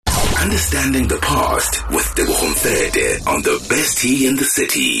Understanding the past with Tebogo Mfete on the best tea in the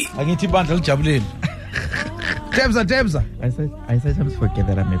city. Tebza. I sometimes forget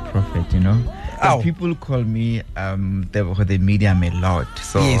that I'm a prophet, you know. People call me the medium a lot.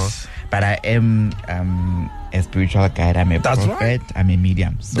 So, yes. But I am a spiritual guide. I'm a prophet. Right. I'm a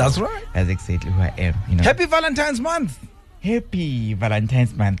medium. So that's right. That's exactly who I am. You know. Happy Valentine's Month. Happy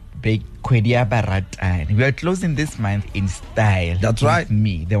Valentine's Month. We are closing this month in style. That's right.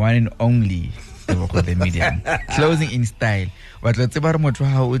 Me, the one and only the medium. Closing in style. What let's about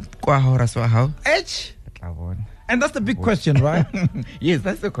how? And that's the big question, right? Yes,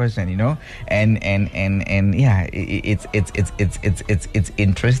 that's the question, you know. And yeah, it's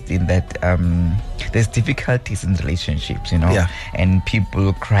interesting that there's difficulties in relationships, you know. Yeah. And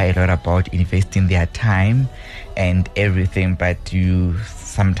people cry a lot about investing their time and everything, but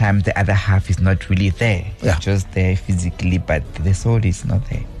sometimes the other half is not really there. Yeah. It's just there physically, but the soul is not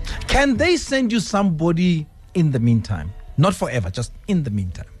there. Can they send you somebody in the meantime? Not forever, just in the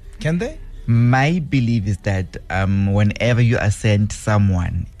meantime. Can they? My belief is that whenever you are sent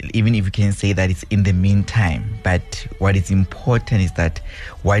someone, even if you can say that it's in the meantime, but what is important is that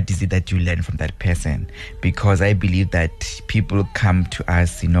what is it that you learn from that person? Because I believe that people come to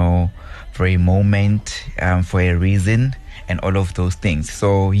us, you know, for a moment, for a reason, and all of those things.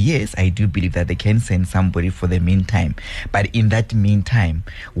 So yes, I do believe that they can send somebody for the meantime. But in that meantime,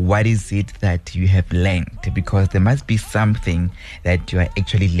 what is it that you have learned? Because there must be something that you are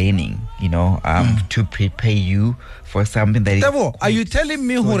actually learning, you know, to prepare you for something that Tebo, are you telling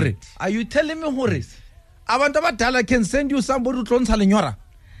me, Hore? Are you telling me, Hore? Abantu abadala can send you somebody who tlontsha lenyora?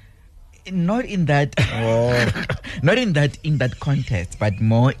 Not in that not in that context, but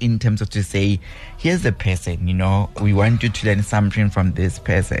more in terms of to say, here's the person, you know, we want you to learn something from this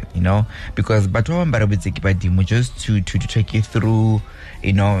person, you know, because just to take you through,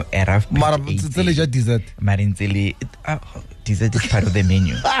 you know, a rough dessert. Dessert is part of the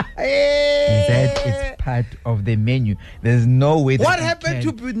menu. Dessert is part of the menu. There's no way that what happened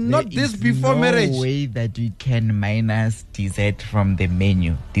to not this before marriage? No way that you can minus dessert from the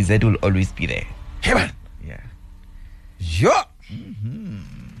menu. Dessert will always be there. Hey man. Yeah. Yeah.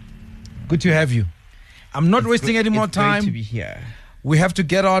 Good to have you. I'm not wasting any more time. Great to be here. We have to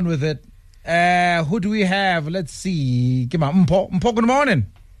get on with it. Who do we have? Let's see. Mpo, good morning.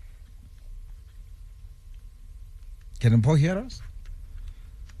 Can Mpo hear us?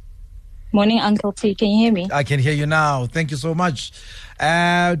 Morning, Uncle T. Can you hear me? I can hear you now. Thank you so much.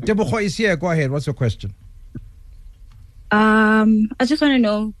 Tebogo is here. Go ahead. What's your question? I just want to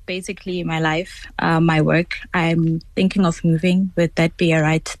know, basically, my life, my work. I'm thinking of moving. Would that be a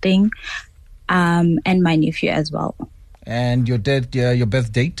right thing? And my nephew as well. And your birth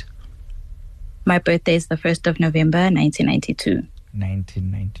date? My birthday is the 1st of November, 1992.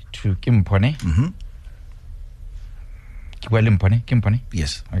 1992. Kimpone? Mm-hmm. Kimpone?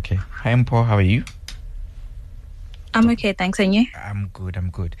 Yes. Okay. Hi, Mpo. How are you? I'm okay, thanks. And you? I'm good.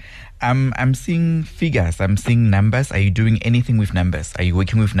 I'm seeing figures. I'm seeing numbers. Are you doing anything with numbers? Are you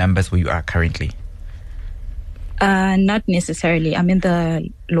working with numbers where you are currently? Not necessarily. I'm in the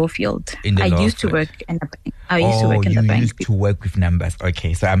law field. I used to work in the bank. I used to work in the bank. You used to work with numbers.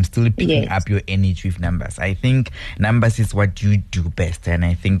 Okay, so I'm still picking up your energy with numbers. I think numbers is what you do best, and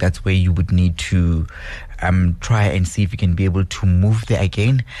I think that's where you would need to try and see if you can be able to move there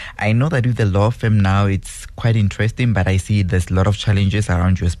again. I know that with the law firm now, it's quite interesting, but I see there's a lot of challenges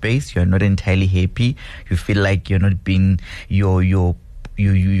around your space. You're not entirely happy. You feel like you're not being your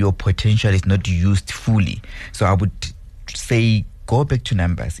potential is not used fully. So I would say go back to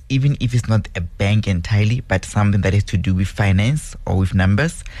numbers, even if it's not a bank entirely, but something that has to do with finance or with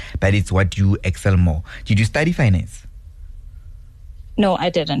numbers, but it's what you excel more. Did you study finance? No, I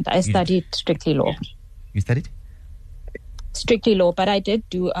didn't. I studied strictly law. You studied? Strictly law, but I did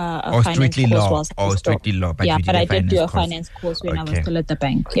do a finance course. Strictly law. But I did do a finance course when I was still at the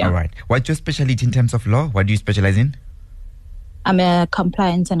bank. Yeah. All right. What's your specialty in terms of law? What do you specialize in? I'm a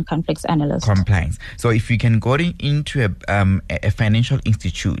compliance and conflicts analyst. Compliance. So if you can go into a financial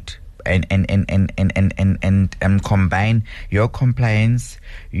institute and combine your compliance,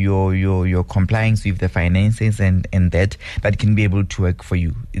 your compliance with the finances and that can be able to work for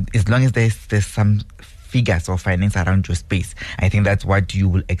you. As long as there's some figures or finance around your space, I think that's what you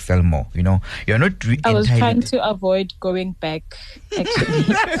will excel more. You know, you're not. I was trying to avoid going back. Actually,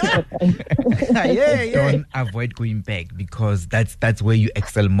 Don't avoid going back, because that's where you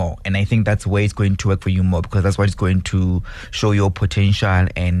excel more, and I think that's where it's going to work for you more, because that's what is going to show your potential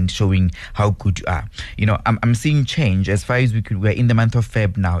and showing how good you are. You know, I'm seeing change as far as we're in the month of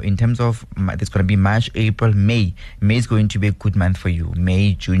Feb now. In terms of there's going to be March, April, May. May is going to be a good month for you.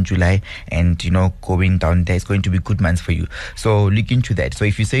 May, June, July, and you know, going down there is going to be good months for you. So look into that. So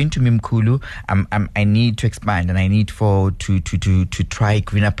if you're saying to me, Mkulu, I need to expand and I need to try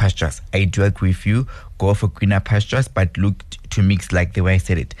greener pastures, I do agree with you. Go for greener pastures, but look to mix like the way I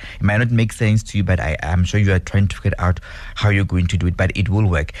said it. It might not make sense to you, but I'm sure you are trying to figure out how you're going to do it, but it will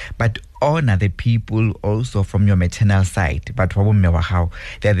work. But honor the people also from your maternal side. But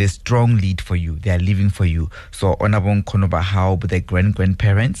they're the strong lead for you. They are living for you. So honor how the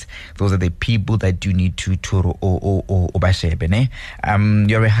grandparents, those are the people that you need to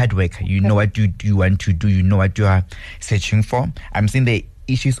you're a hard worker. You know what you want to do. You know what you are searching for. I'm saying the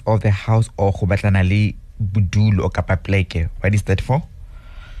issues of the house or budul or kapapleke. What is that for?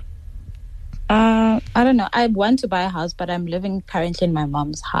 I don't know. I want to buy a house, but I'm living currently in my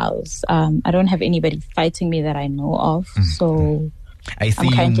mom's house. I don't have anybody fighting me that I know of. So I see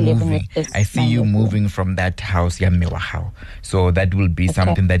you moving. I see you moving from that house, Yamewahao. So that will be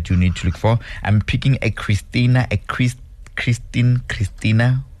something that you need to look for. I'm picking a Christina,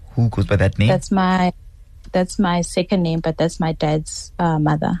 Christina. Who goes by that name? That's my second name, but that's my dad's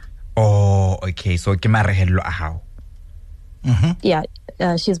mother. Oh, okay. So Kimarehelo Ahao. Yeah,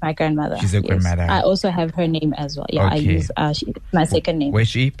 she's my grandmother. She's a grandmother. I also have her name as well. Yeah, okay. I use my second name. Where's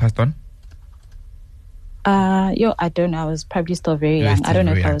she? Passed on? I don't know. I was probably still very young. I don't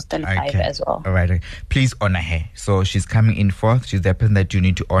know if I was still alive as well. All right. Please honor her. So she's coming in fourth. She's the person that you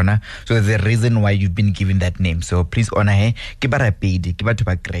need to honor. So there's a reason why you've been given that name. So please honor her.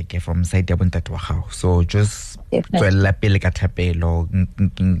 From side So just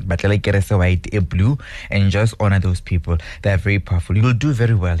white, blue, and just honor those people. They're very powerful. You will do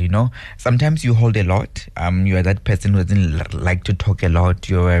very well, you know. Sometimes you hold a lot. You are that person who doesn't like to talk a lot.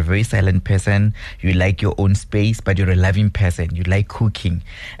 You're a very silent person. You like your own space, but you're a loving person. You like cooking,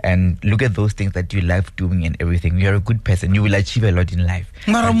 and look at those things that you love doing and everything. You're a good person. You will achieve a lot in life.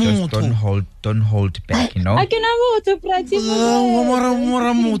 Just don't hold back, you know. I can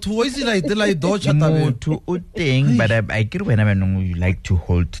but I get when you like to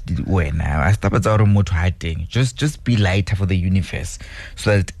hold just be lighter for the universe,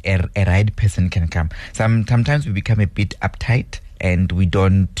 so that a right person can come. Sometimes we become a bit uptight and we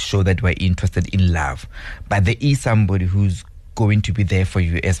don't show that we're interested in love, but there is somebody who's going to be there for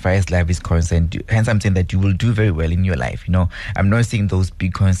you as far as love is concerned. Hence, I'm saying that you will do very well in your life. You know, I'm not seeing those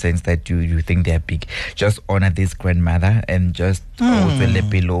big concerns that you think they're big. Just honor this grandmother and just also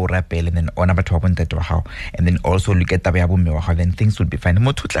lepelo rapel, and then honor how, and then also look at how, then things will be fine.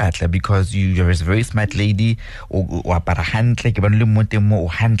 Because you're a very smart lady, or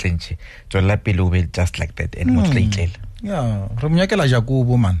just like that, and yeah, Romnyakela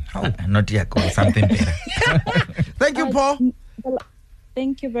Jacobo, man. Not Jacobo, something better. Thank you, Paul.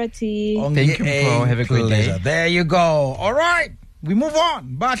 Thank you, Bertie. Thank you, Paul. Have a great day. There you go. All right, we move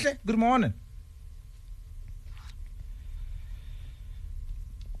on. Bahle, good morning.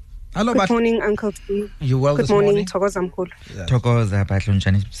 Hello, Good morning, Uncle T. You well Good this morning? morning, Thokoza Mkhulu. Thokoza Bahle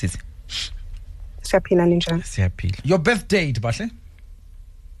njani sisi? Siyaphila ninjani? Siyaphila. Your birth date, Bahle?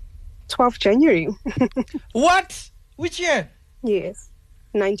 12th January. What? Which year? Yes,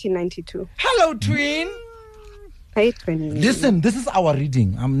 1992. Hello, twin. Hey, twin. Listen, this is our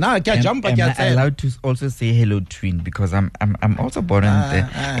reading. I'm now am I allowed to also say hello, twin, because I'm also born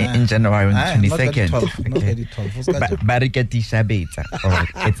in January 22nd.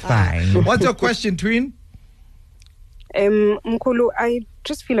 It's fine. What's your question, twin? Mkhulu, I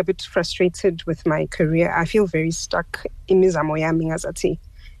just feel a bit frustrated with my career. I feel very stuck in Mizamo yami ngazati.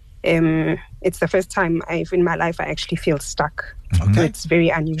 It's the first time in my life I actually feel stuck. Okay. So it's very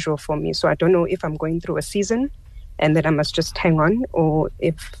unusual for me. So I don't know if I'm going through a season and that I must just hang on, or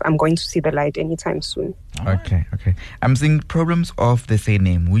if I'm going to see the light anytime soon. Okay. I'm seeing problems of the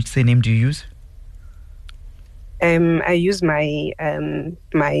surname. Which surname do you use? I use my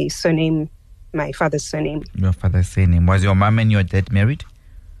my surname, my father's surname. Your father's surname. Was your mom and your dad married?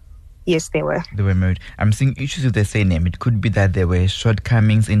 Yes, they were. They were married. I'm seeing issues with the surname. It could be that there were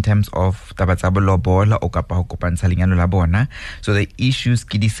shortcomings in terms of tabatsabo lobola o kapa ho kopantsha lenyalo la bona. So the issues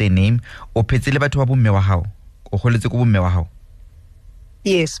ke di surname o phetsele batho ba bomme wa hao o holetse go bomme wa hao.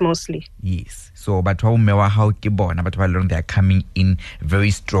 Yes, mostly. Yes. So, but how they are coming in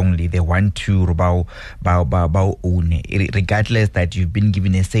very strongly. They want to own, regardless that you've been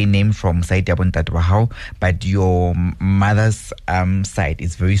given a say name from side but your mother's side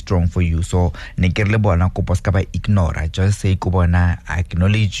is very strong for you. So, ignore. Just say I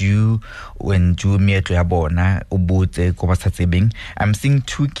acknowledge you when I'm seeing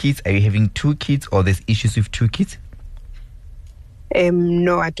 2 kids. Are you having 2 kids, or there's issues with 2 kids?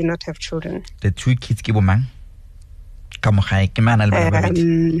 No, I do not have children. The 2 kids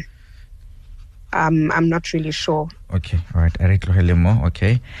I'm not really sure. Okay, all right.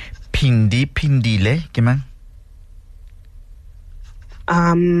 Okay. Pindile, Kiman?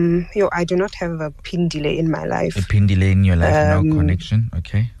 I do not have a pin delay in my life. A pin delay in your life, no connection.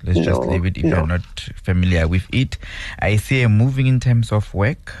 Okay, let's just leave it if you're not familiar with it. I see a moving in terms of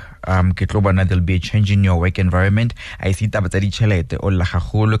work. There'll be a change in your work environment. I see tabatsadi chelete or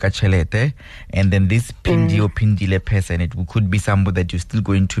lahaholo ka chelete, and then this pindi or pindile person, it could be somebody that you're still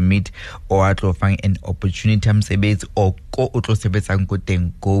going to meet, or atlo find an opportunity or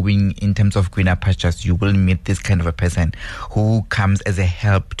going in terms of greener pastures. You will meet this kind of a person who comes as a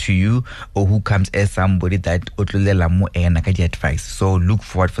help to you, or who comes as somebody that advice. So look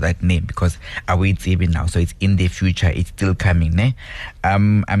forward for that name, because it's even now, so it's in the future, it's still coming.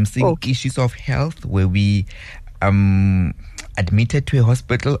 I'm seeing issues of health where we admitted to a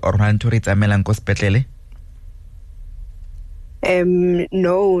hospital or hospital.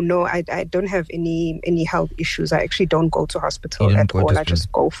 No, I don't have any health issues. I actually don't go to hospital at all. I just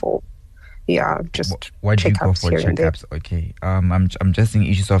go for what do you go for checkups? Okay. I'm just seeing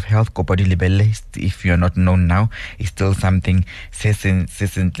issues of health. If you're not known now, it's still something.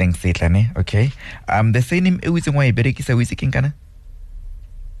 Okay. The same name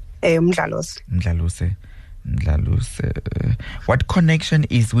Mdlalose. What connection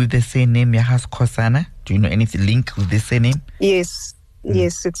is with the same name Yahas Kosana? Do you know anything link with the same name? Yes,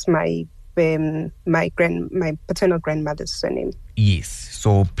 it's my paternal grandmother's surname. Yes.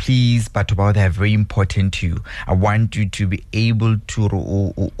 So please, Batoba, they are very important to you. I want you to be able to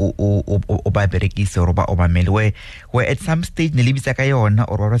where at some stage or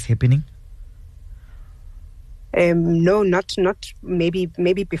what was happening? No, not maybe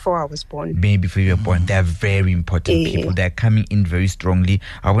before I was born. Maybe before you were born. They are very important people. They are coming in very strongly.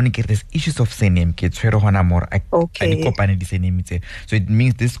 I want to get this issues of surname. Okay. So it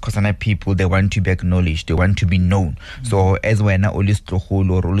means this Kosana people, they want to be acknowledged. They want to be known. So as we're now always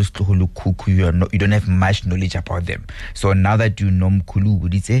kuku, you don't have much knowledge about them. So now that you know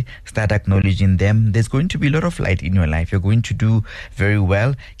Mkulu, start acknowledging them. There's going to be a lot of light in your life. You're going to do very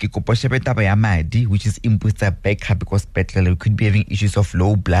well. Which is impusta back up, because we could be having issues of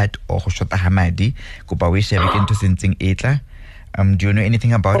low blood or Hoshota Hamadi. Do you know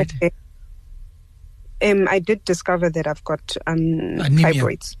anything about it? I did discover that I've got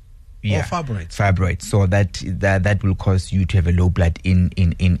fibroids. Yeah, fibroids. So that will cause you to have a low blood in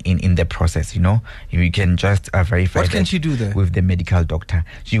the process. You know, you can just verify. What can she do there with the medical doctor?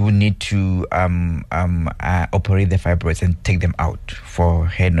 She will need to operate the fibroids and take them out for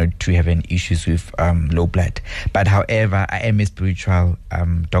her not to have any issues with low blood. But however, I am a spiritual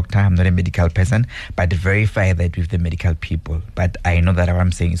doctor. I'm not a medical person, but verify that with the medical people. But I know that what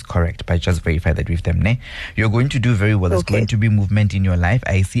I'm saying is correct. But just verify that with them. You're going to do very well. There's going to be movement in your life.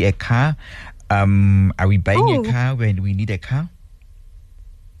 I see a car. Are we buying a car when we need a car?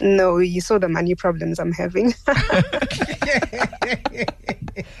 No, you saw the money problems I'm having.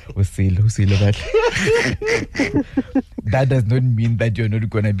 That does not mean that you're not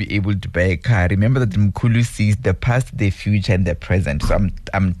going to be able to buy a car. Remember that Mkulu sees the past, the future, and the present. So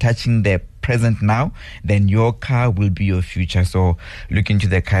I'm touching the present now, then your car will be your future. So look into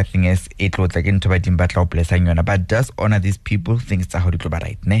the car thing as it looks like into but just honor these people, things are how to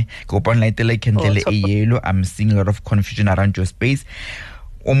right. I'm seeing a lot of confusion around your space.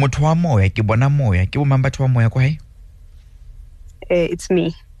 It's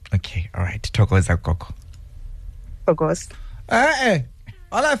me. Okay, all right. Tokoza Koko. Tokos.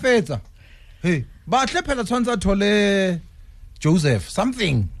 Ala fetsa. Hey, batle phela tshwantsa thole Joseph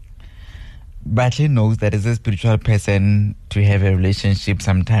something. Batley knows that as a spiritual person to have a relationship,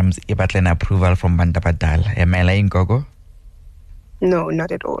 sometimes you battle an approval from Bandabadal. Am I lying, Gogo? No,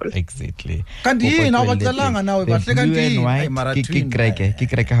 not at all. Exactly. The blue and white.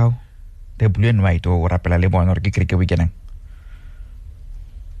 Kikreke how? The blue and white or rapela lebon or kikreke weekend.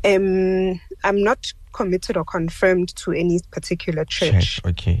 I'm not committed or confirmed to any particular church.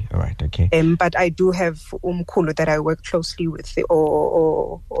 Okay, all right, okay. But I do have Umkulu that I work closely with,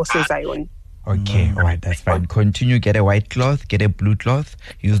 or Sezayon. Okay, all right, that's fine. Continue, get a white cloth, get a blue cloth,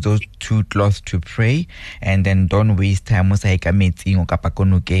 use those two cloths to pray, and then don't waste time once the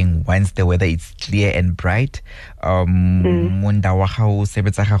weather is clear and bright. So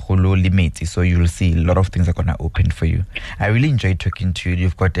you'll see a lot of things are going to open for you. I really enjoyed talking to you.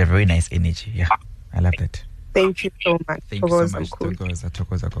 You've got a very nice energy. Yeah, I love that. Thank you so much. Thank you so much.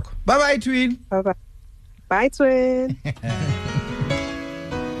 Tokoza. Bye-bye, twin. Bye-bye. Bye, twin.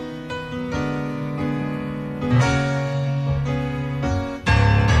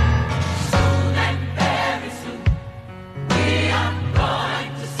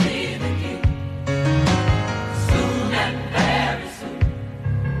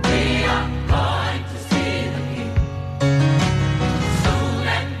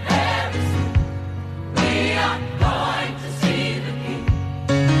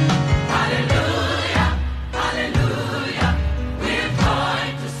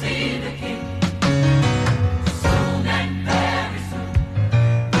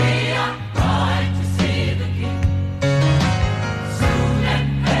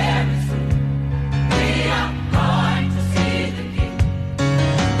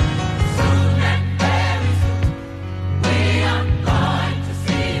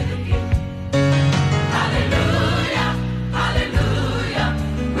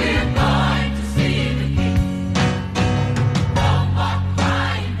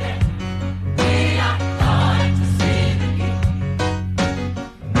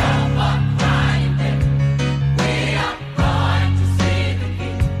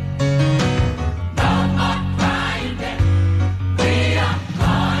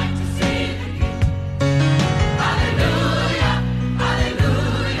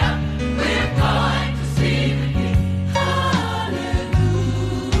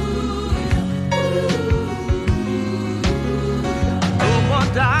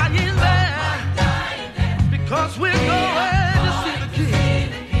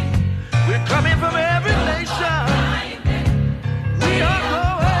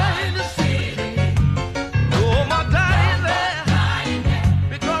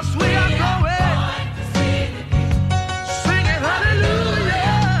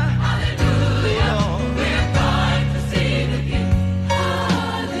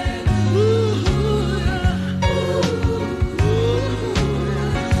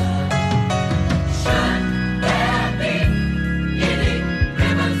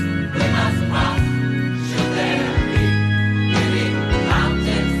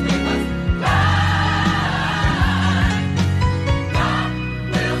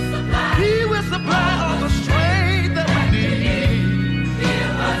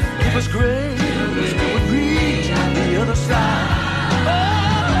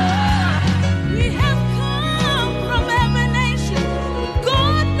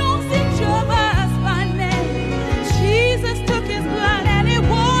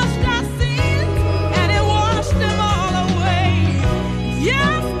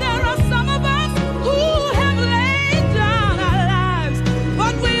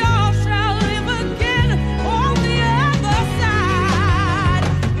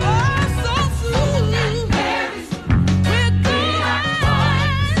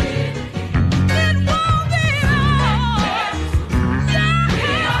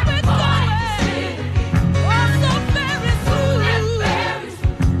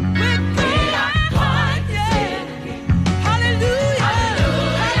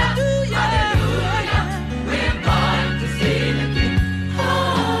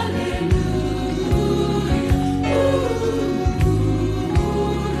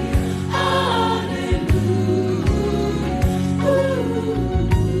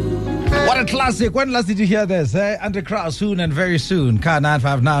 Classic. When last did you hear this? Under crowd soon and very soon. Car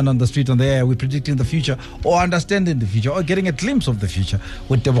 959 on the street on the air. We're predicting the future or understanding the future or getting a glimpse of the future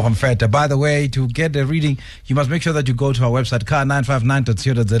with Tebogo Mfete. By the way, to get a reading, you must make sure that you go to our website,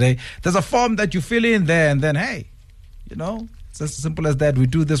 car959.co.za. There's a form that you fill in there and then, hey, you know, it's as simple as that. We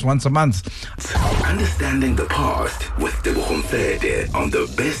do this once a month. Understanding the past with Tebogo Mfete on the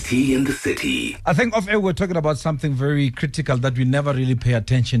best tea in the city. I think off air we're talking about something very critical that we never really pay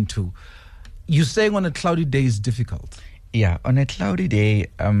attention to. You're saying on a cloudy day is difficult. Yeah, on a cloudy day,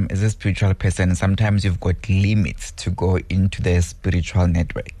 as a spiritual person, sometimes you've got limits to go into the spiritual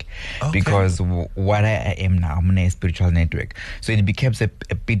network. Okay. Because what I am now, I'm in a spiritual network. So it becomes a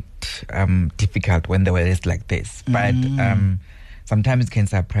bit difficult when the weather is like this. But sometimes it can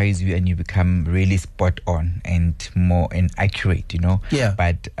surprise you and you become really spot on and more and accurate, you know. Yeah.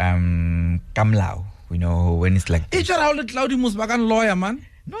 But kamlao, you know, when it's like this. It's a cloudy musbagan lawyer, man.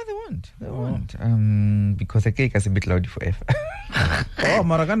 No, they won't. They won't. Because the cake is a bit cloudy forever.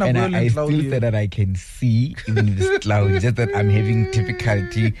 And I still say that I can see, even if it's cloudy, just that I'm having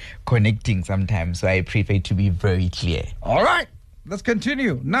difficulty connecting sometimes. So I prefer to be very clear. All right. Let's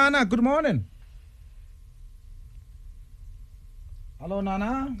continue. Nana, good morning. Hello,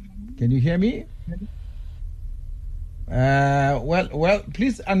 Nana. Can you hear me? Well,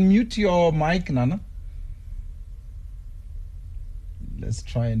 please unmute your mic, Nana. Let's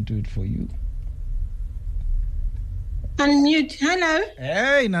try and do it for you. Unmute. Hello.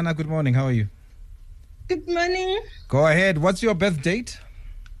 Hey, Nana, good morning. How are you? Good morning. Go ahead. What's your birth date?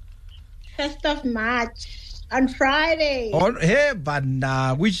 1st of March, on Friday. Oh, hey, but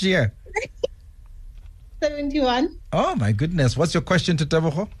which year? 71. Oh, my goodness. What's your question to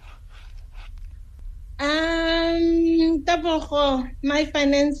Tebogo? Tebogo, my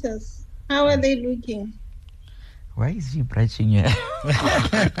finances, how are they looking? Why is he brushing you?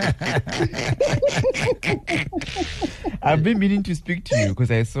 I've been meaning to speak to you because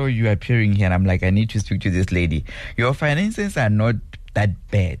I saw you appearing here and I'm like, I need to speak to this lady. Your finances are not that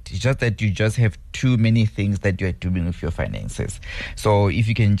bad. It's just that you just have too many things that you're doing with your finances. So if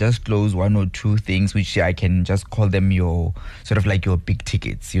you can just close one or two things, which I can just call them your sort of like your big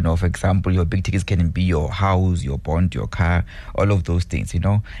tickets, you know, for example, your big tickets can be your house, your bond, your car, all of those things, you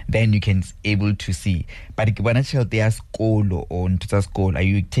know, then you can able to see. But when I tell their school or to school, are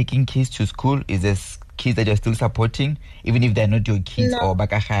you taking kids to school? Is this kids that you're still supporting, even if they're not your kids? No. Or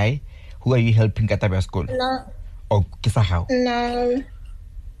bakahai? Who are you helping at school? No. Oh, kisahao.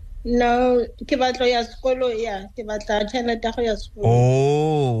 No, ke batla ya sekolo ya, ke batla tšhelete ya go ya sekolo.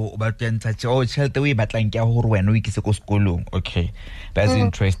 Oh, but then tšhelete o e batlang ke ya gore wena o ikise ko sekolong. Okay, that's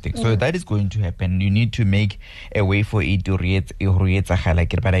interesting. So that is going to happen. You need to make a way for it to etsagala.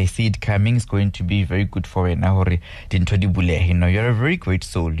 But I see it coming. It's going to be very good for wena gore dintho di bulehe. You know, you're a very great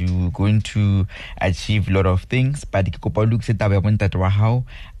soul. You're going to achieve a lot of things. But ke kopa o lokise taba ya bontate wa hao.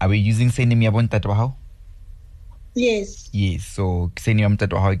 Are we using surname ya bontate wa hao? Yes. So senior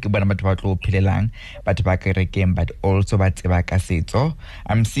mtato ha ke bona batho ba tlo phelelang batho ba kerekeng, but also ba tseba ka setso.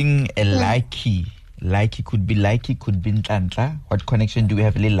 I'm seeing a lucky could be ntlantla. What connection do we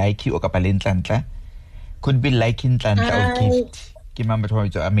have le lucky o kapa le ntlantla? Could be lucky ntlantla or gift. Ke mama batho ba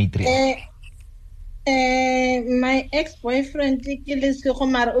itse a maitri. My ex-boyfriend ke le sego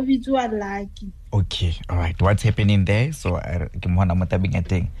mara o bitswa lucky. Okay, all right. What's happening there? So ke mona mo tabeng ya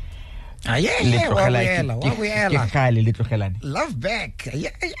teng. Love back. Ke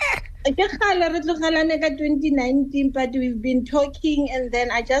gale re tlogelane ka 2019, but we've been talking, and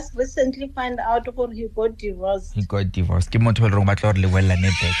then I just recently find out that he got divorced. Ke motho le rong batla re le wellane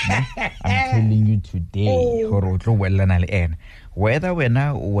back. I'm telling you today gore o tlo wellana le ena. Whether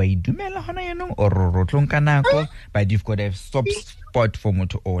wena wa idumela hona yenong or ro tlonka nako, but you've got a soft spot for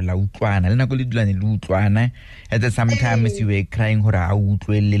motho o la utlwana le nako le dulane le utlwana. At sometimes you were crying hore a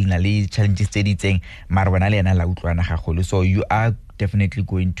utlwele na le challenges tse di tseng mara wena le ena la utlwana gagolo. So you are definitely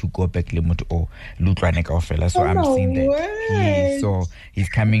going to go back le motho o le utlwane kaofela. So I'm seeing that so he's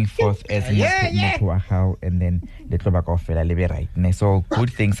coming forth as motho wa hao, and then le tlo ba kaofela le be right ne. So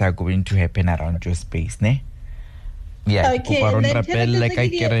good things are going to happen around your space ne. Yeah, okay, like I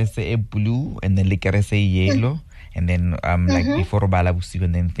kerese a blue and then like kerese yellow, and then like before bala busiku,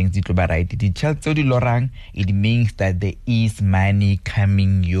 and then things did ba right. The child so di lorang, it means that there is money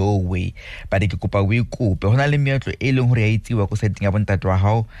coming your way. But ke kopa we kope hona le meetlo e leng hore ya itsewa go setting ya bontate wa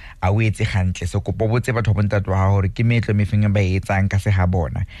hao a o etse gantle. So kopa botse batho ba bontate wa hao hore ke meetlo me feng ba etsang ka se ha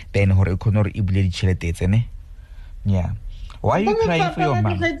bona, then hore e khone hore e bule di tšhelete tse ne. Yeah, why are you crying for your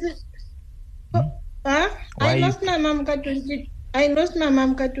mom? I lost my mom ka 2020.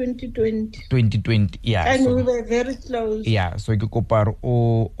 2020, yeah. And we were very close. Yeah, so ke kopa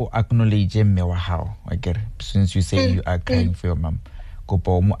o acknowledge mme wa hao. I get it. Since you say you are crying for your mom.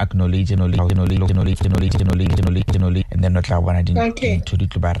 Kopa mo acknowledge and then not la bona dintho di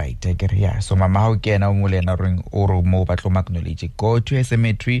tlo ba right. I get it. Yeah, so mama hao ke na mo le na ring o mo ba tlo acknowledge. Go to a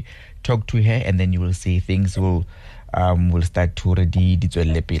cemetery, talk to her, and then you will see things will start to already di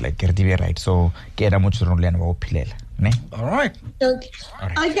tswelle pele ke re di be right. So ke ena motho re le ena ba o philela ne. All right.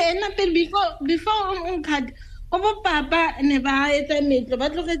 Okay, na before card obo papa ne ba etsa metlo ba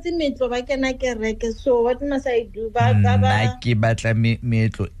tlogetse metlo ba kena kereke. So what must I do? Ba ke batla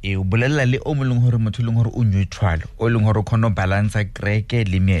metlo e o bolella le o moleng hore motho leng hore o neutral o leng hore o khono balance kereke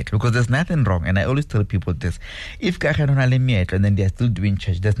le metlo, because there's nothing wrong. And I always tell people this, if ka gana le metlo and then they are still doing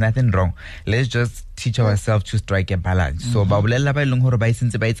church, there's nothing wrong. Let's just teach ourselves to strike a balance. So ba bolella ba leng hore ba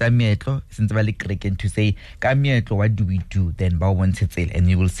sentse ba etsa metlo sentse ba le kereke to say ka metlo what do we do, then ba o bontse tsela and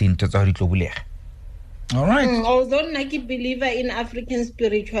you will see ntotsa hore di tlo bulega. All right. Although Naki believer in African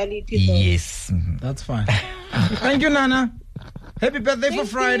spirituality. Though. Yes. That's fine. Thank you, Nana. Happy birthday for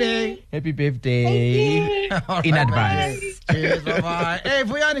Friday. Happy birthday in advance. Cheers, bye-bye. Hey,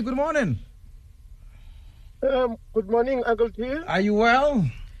 Vuyani, good morning. Good morning, Uncle T. Are you well?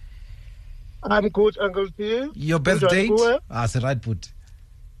 I'm good, Uncle T. Your birth date? That's the right put.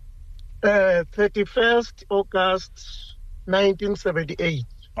 31st August 1978.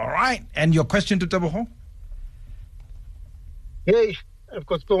 All right. And your question to Tebogo? Hey, I've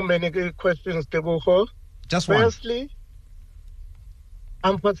got so many good questions, Tebogo. Just one. Firstly,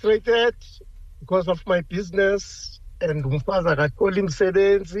 I'm frustrated because of my business and umfaza kakhulu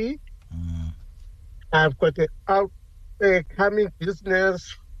imisebenzi. I've got a coming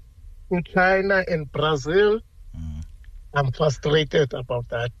business in China and Brazil. I'm frustrated about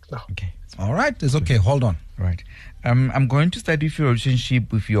that now. Okay. All right. It's okay. Hold on. Right. I'm going to start with your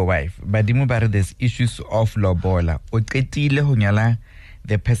relationship with your wife. But there's issues of lobola. O qetile ho nyala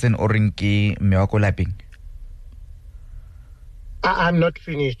the person o reng ke mme wa ko lapeng. I'm not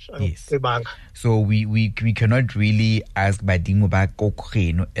finished. Yes. So we cannot really ask Badimo ba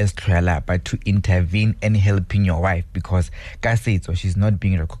kokheno as but to intervene and helping your wife because so she's not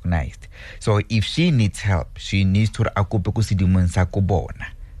being recognized. So if she needs help, she needs to akope ku sedimong sa ko bona.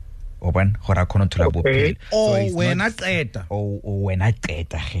 Oban hora kono thola bophelo.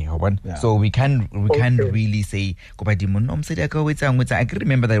 So we can really say ko badimo no msedi ka wetsa I can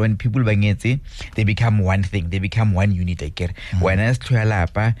remember that when people bangetse they become one thing, they become one unit. I get when as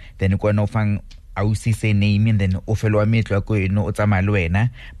tlhwelapa then ko no fang ausi say name and then ofelo metlo ko eno o tsamaya le wena,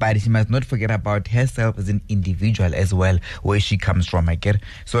 but she must not forget about herself as an individual as well, where she comes from. I get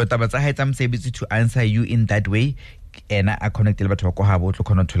so tabatsa ha etsa msebetsi to answer you in that way. And I connected batho ko habo tlo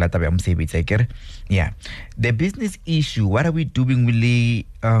khona thola taba ya mosebetsi akere. Yeah, the business issue, what are we doing really?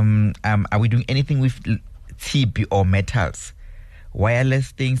 Are we doing anything with TB or metals,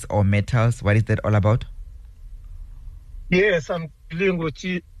 wireless things or metals? What is that all about? Yes, I'm dealing with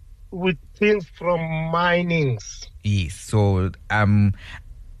things from minings. Yes, so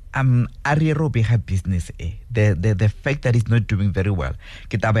Ariero her business the fact that it's not doing very well.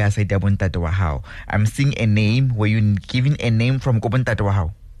 I'm seeing a name where you're giving a name from Kobontate wa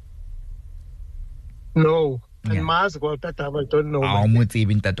hao. No. Yeah. And Mars got that I don't know.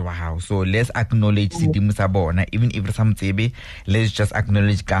 So let's acknowledge Sidimu Sabona, even if some tsebe, let's just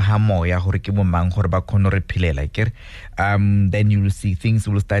acknowledge Kahamoya Horikimo Mang Horba Konore Pile like it. Then you will see things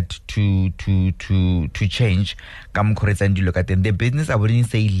will start to change. Come correct and you look at them. The business, I wouldn't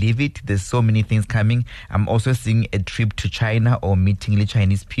say leave it. There's so many things coming. I'm also seeing a trip to China or meeting the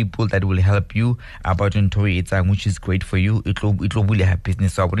Chinese people that will help you about Ntoyetsang, which is great for you. It will really have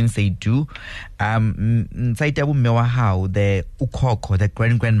business. So I wouldn't say do. How the ukoko, the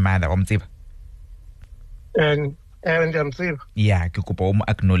grandmother and I'm saying yeah,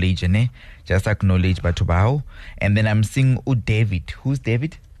 acknowledge just acknowledge batubao. And then I'm seeing David. Who's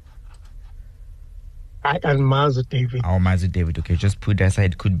David? I and Mazu David. Our Mazu David. Okay, just put that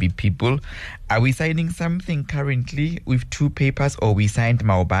aside. Could be people. Are we signing something currently with 2 papers, or we signed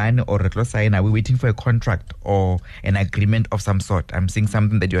Maoban or Retlo sign? Are we waiting for a contract or an agreement of some sort? I'm seeing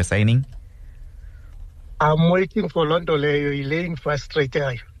something that you're signing. I'm waiting for London. Elaine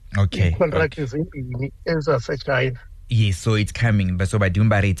frustrated. Okay. The contract is such kind. Yes, so it's coming. But so by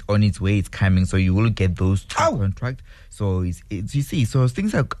Dumbari, it's on its way. It's coming. So you will get those 2 contracts. So it's you see. So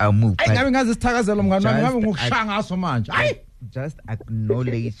things are moved. Just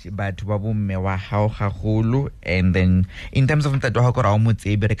acknowledge but mewa how haholo, and then in terms of that ha kora mo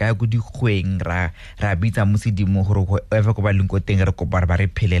tsebe re ka go di kgweng ra bitsa mosidimo gore go ever go ba leng go teng re go ba re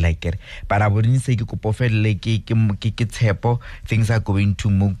phele like it, but I wouldn't say ke kopofelle ke tshepo things are going to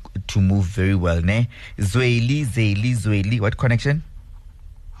move very well. Ne Zweli, what connection?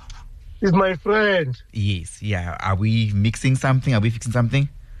 Is my friend. Yes, yeah. Are we mixing something? Are we fixing something?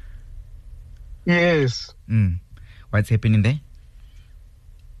 Yes. What's happening there?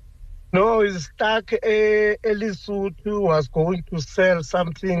 No, it's stuck. Elisutu was going to sell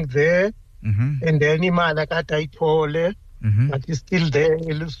something there, and the animal like I told her, but it's still there.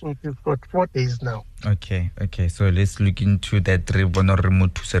 Elisutu for 4 days now. Okay. So let's look into that.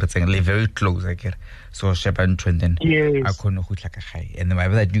 Very close, I get. So Shepan Trenden. Yes. And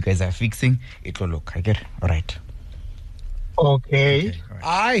whatever that you guys are fixing, it will look. I get. All right. Okay.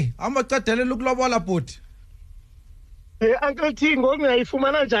 Aye, I'm a tell look lobola put. Uncle T,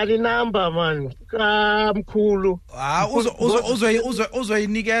 ngomuyayifumana njani number man kamkhulu?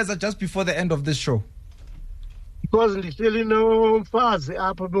 Uzoyinikeza just before the end of this show. Because ndihleli nomfazi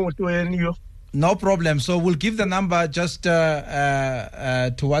apha emotweni yo. No problem. So we'll give the number just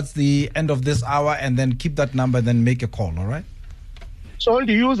towards the end of this hour, and then keep that number, then make a call, all right? So on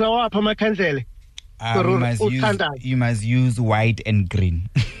the user what Pamakandele? You must use white and green.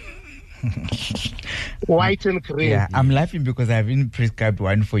 White and green. Yeah, I'm laughing because I haven't prescribed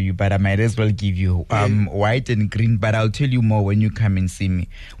one for you, but I might as well give you white and green. But I'll tell you more when you come and see me.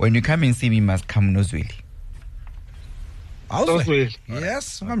 When you come and see me, you must come Nozweli.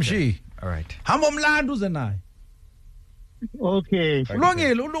 Yes, I'm she. All right. Hamomlandu zenai. Okay.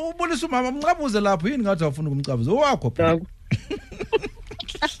 Longile ubonisa umama mnqabuze lapho yini ngathi awufuna ukumnqabuza owakho phela.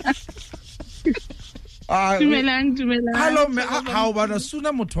 Dumelang. Hello, how bana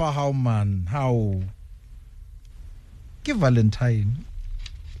suna motho wa hao man? How? Ke Valentine.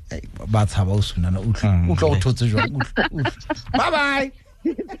 Ba tshaba o suna na utlo o thotse jwang. Bye bye.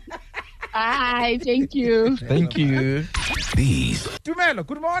 Hi, thank you. Thank you. These. Tumelo,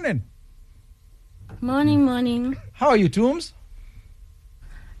 good morning. Morning. How are you, Tooms?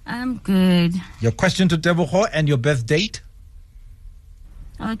 I'm good. Your question to Tebogo and your birth date?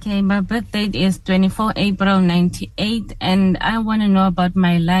 Okay, my birth date is 24 April 98, and I want to know about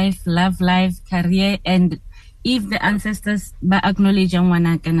my life, love life, career, and if the ancestors ba acknowledge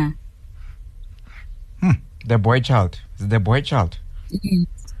ngwanakana. The boy child. Is it the boy child?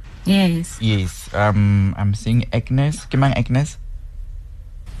 Yes. I'm seeing Agnes. Kimang Agnes?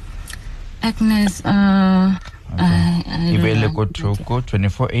 Agnes, Ibele Kotoko,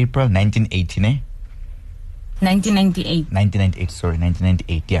 24 April 1980, eh?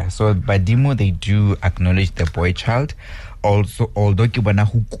 1998, yeah. So Badimo, they do acknowledge the boy child. Also, although Kibana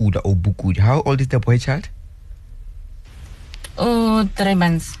Hukuda or Bukud. How old is the boy child? 3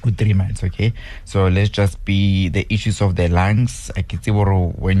 months. 3 months, okay. So let's just be the issues of the lungs. I can see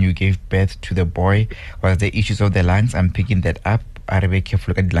when you gave birth to the boy, was the issues of the lungs. I'm picking that up. Are be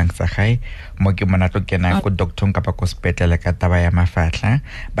careful ka dilang sa gae mo ke mona tlo kena ko doctor kapa ko hospital ka taba ya mafatla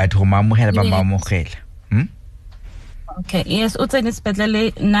but ho mamogela ba mamogela. Okay, yes, o tsene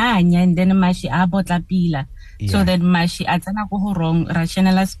sepetlele nanya and then mashi a botla pila. So then mashi a tsena go ho wrong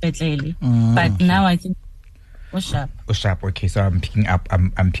rationala sepetlele. But now I think sharp. Okay, so I'm picking up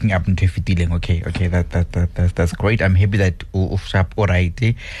into feeling. Okay, that's great. I'm happy that sharp all right.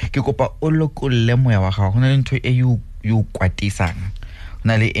 Ke kopa o lokolle moya wa gago hona le ntho e you kwatisang.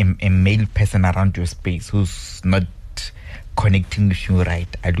 Hona le a male person around your space who's not connecting with you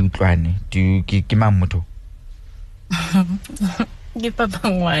right. A lutlwane. Do you ke mamoto? Ke papa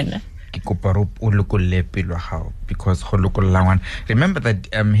ngwana. Because remember that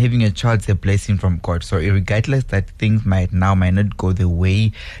having a child is a blessing from God. So regardless that things might not go the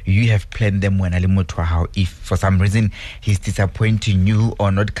way you have planned them when if for some reason he's disappointing you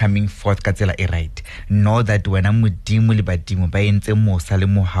or not coming forth right, know that when I'm with they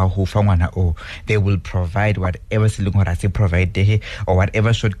will provide whatever provide or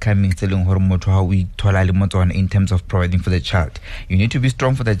whatever shortcomings in terms of providing for the child. You need to be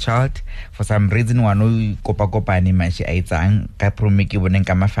strong for the child. For some reason wano kopa ni mashi aitsang ka promeki boneng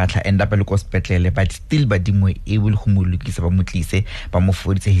ka mafatla end up le ko sepetlele but still badimo able go mo lokisa ba motlise ba mo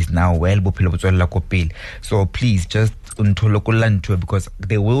foditse he's now well bophelo bo tswela ko pele. So please just untolokola ntwe because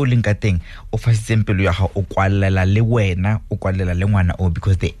the way o linka teng o fasitse pelo ya ga o kwalela le wena o kwalela le ngwana o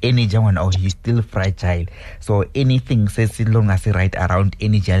because the energy ngwana o he's still fragile. So anything says long as right around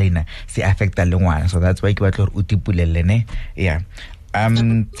energy lena se affecta le ngwana. So that's why ke batla gore o tipulele ne. Yeah.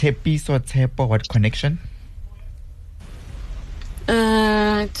 Tepiso Tepo, what connection?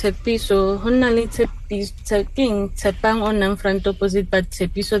 Tepiso, honali tepang on front opposite, but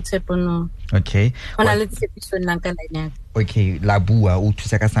Tepiso Tepo no. Okay. Honali Tepiso Nankalanya. Okay, Labua,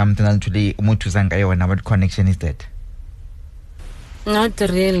 Utusaka something today, Mutuzanga, what connection is that? Not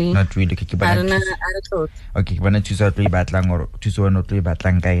really. Okay, when I choose a 3 batlang or 2 or 3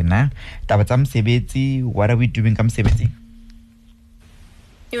 batlang na. Tabatam Sebeti, what are we doing? Come Sebeti?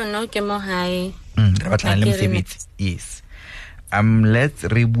 You know, Kemo High. Yes. Let's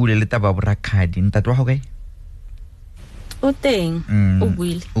reboot a little about Rakadin. That was okay. Uteng.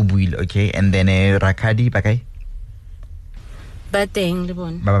 Ubuil, okay. And then Rakadi, Bakai? Bateng, the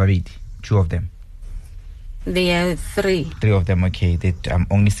one. Bababit. 2 of them. There are 3. 3 of them, okay. I'm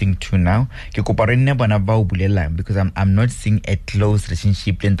only seeing 2 now. Because I'm not seeing a close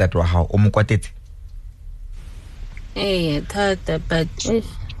relationship in that how. Tata, but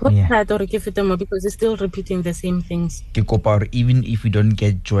Because it's still repeating the same things. Even if we don't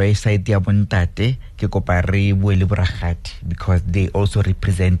get joy side ya bontate, because they also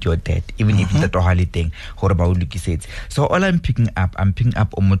represent your dad, even if it's a tohali thing. So all I'm picking up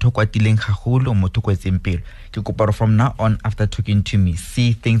from now on, after talking to me,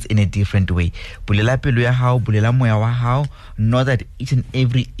 see things in a different way. Know that each and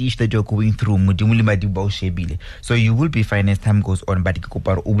every issue that you're going through, so you will be fine as time goes on. But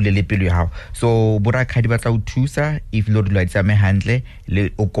so if Lord handle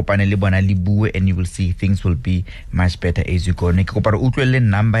and you will see things will be much better as you go.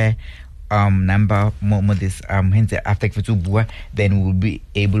 Number this after then we'll be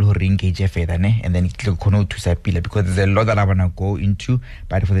able to re-engage further, and then because there's a lot that I want to go into,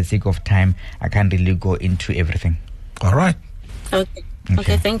 but for the sake of time I can't really go into everything. All right.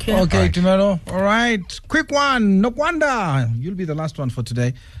 Okay, thank you. Okay, Tumelo. All right, quick one. Nokwanda, you'll be the last one for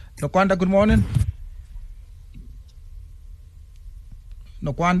today. Nokwanda, good morning.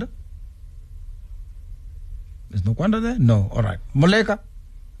 Nokwanda? Is Nokwanda there? No. All right. Moleka?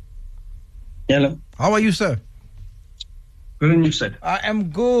 Hello. How are you, sir? Good, and you, sir? I am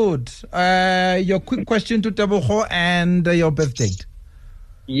good. Your quick question to Tebogo and your birth date.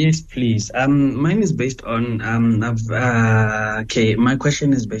 Yes, please. Mine is based on my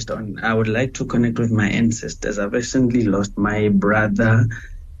question is based on I would like to connect with my ancestors. I've recently lost my brother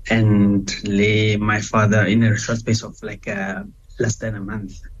and my father in a short space of less than a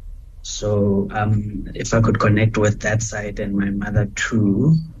month. So if I could connect with that side and my mother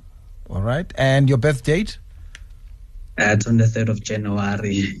too. All right. And your birth date? It's on the 3rd of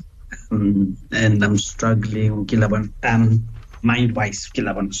January. And I'm struggling, mind-wise,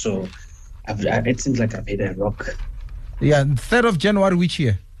 so it seems like I've hit a rock. Yeah, 3rd of January, which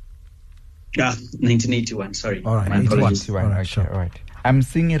year? 1981, sorry. All right, my apologies. All right, sure. All right. I'm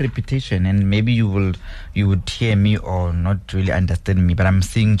seeing a repetition, and maybe you would hear me or not really understand me, but I'm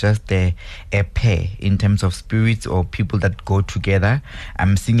seeing just a pair in terms of spirits or people that go together.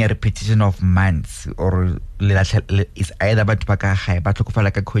 I'm seeing a repetition of months, or it's either like a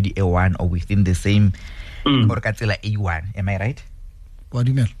code A1 or within the same or A1. Am I right? What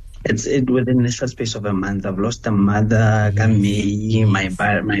do you mean? It's within a short space of a month. I've lost a mother, my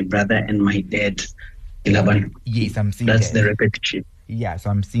brother, and my dad. Yes, I'm seeing that's that. The repetition. Yeah, so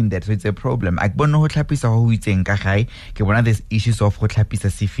I'm seeing that. So it's a problem. I don't know what there's issues of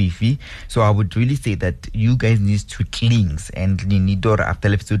sififi. So I would really say that you guys need to cleanse, and need after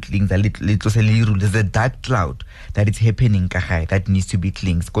left to cleanse a little. There's a dark cloud that is happening that needs to be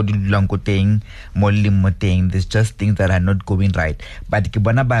cleansed. There's just things that are not going right. But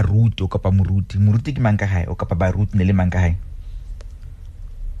kibana baruti okapa muruti kimankahay okapa baruti nele mankahay.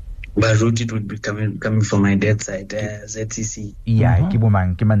 Barut, it would be coming from my dad's side, ZCC. Yeah,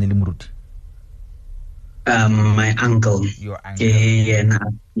 Muruti. My uncle. Your uncle.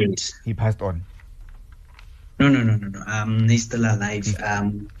 Yes. He passed on. No. He's still alive.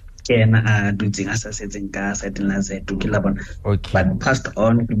 Okay. But passed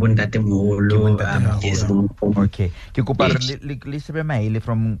on. Yes. Okay.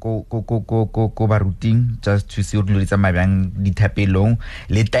 From Baruting just to see what my bang the tapelong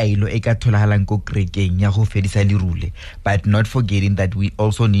letailo eka tholahalang ko krekeng ya go fedisa lerule, but not forgetting that we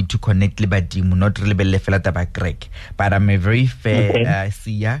also need to connect le badimo, not re lebelle fela taba krek. But I'm a very fair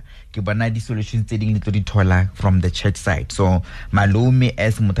seer. Ke bona di solutions tse ding le tlo di thola from the church side. So malome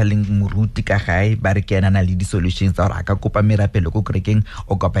as mothaleng muruti ka gae ba re ke ana na le di solutions tsa ra ka kopa merapelo ko krekeng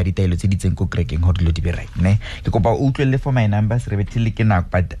o kopa ditailo tse di tseng ko krekeng ho dilo di be right ne. Ke kopa o utlwele for my numbers re betile ke nak,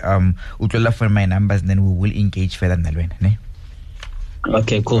 but utlwela for my numbers, and then we will engage further na lwena ne.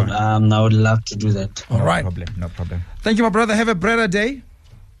 Okay, cool. I would love to do that. All right. No problem. Thank you, my brother. Have a better day.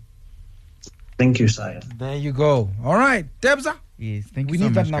 Thank you, sire. There you go. All right, Debza. Yes, thank you we so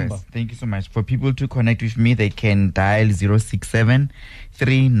need much, that number. guys. Thank you so much. For people to connect with me, they can dial 067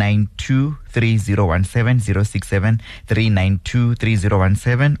 392 3017, 067 392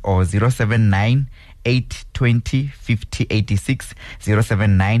 3017, or 079 820 5086,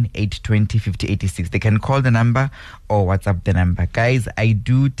 079 820 5086. They can call the number or WhatsApp the number. Guys, I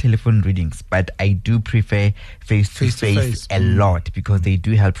do telephone readings, but I do prefer face-to-face a lot, because they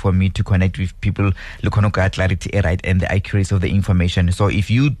do help for me to connect with people, look on clarity right and the accuracy of the information. So if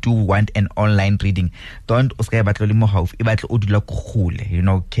you do want an online reading, don't Cape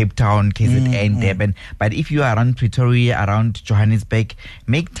Town, KZN, Durban. But if you are around Pretoria, around Johannesburg,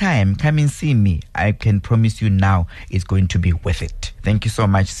 make time, come and see me. I can promise you now it's going to be worth it. Thank you so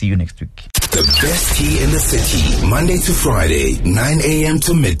much. See you next week. The best tea in the city, Monday to Friday, 9 a.m.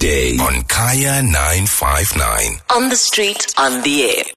 to midday on Kaya 959. On the street, on the air.